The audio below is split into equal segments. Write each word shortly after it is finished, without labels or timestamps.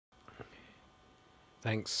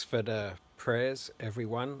Thanks for the prayers,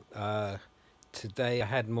 everyone. Today I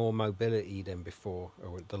had more mobility than before,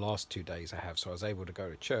 or the last 2 days I have, so I was able to go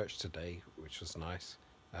to church today, which was nice.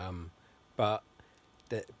 Um, but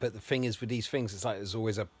but the thing is, with these things, it's like there's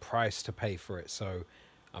always a price to pay for it. So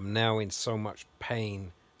I'm now in so much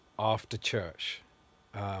pain after church.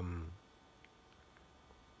 Um,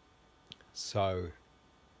 so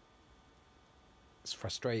it's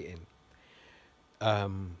frustrating.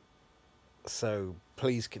 Um, so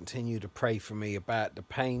please continue to pray for me about the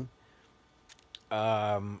pain.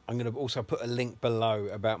 I'm going to also put a link below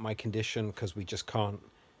about my condition because we just can't,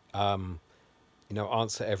 um,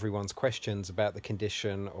 answer everyone's questions about the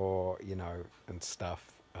condition or, and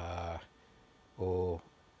stuff, or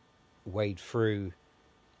wade through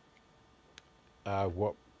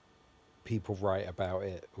what people write about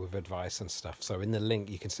it with advice and stuff. So in the link,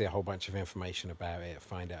 you can see a whole bunch of information about it,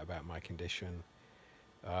 find out about my condition.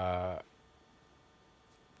 Uh,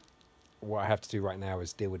 what I have to do right now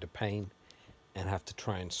is deal with the pain and have to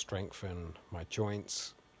try and strengthen my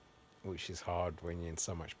joints, which is hard when you're in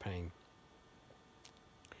so much pain.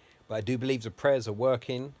 But I do believe the prayers are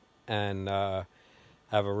working, and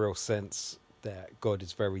have a real sense that God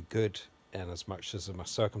is very good. And as much as my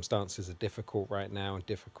circumstances are difficult right now and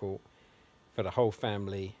difficult for the whole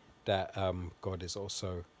family, that God is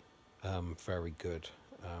also very good.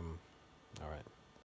 All right.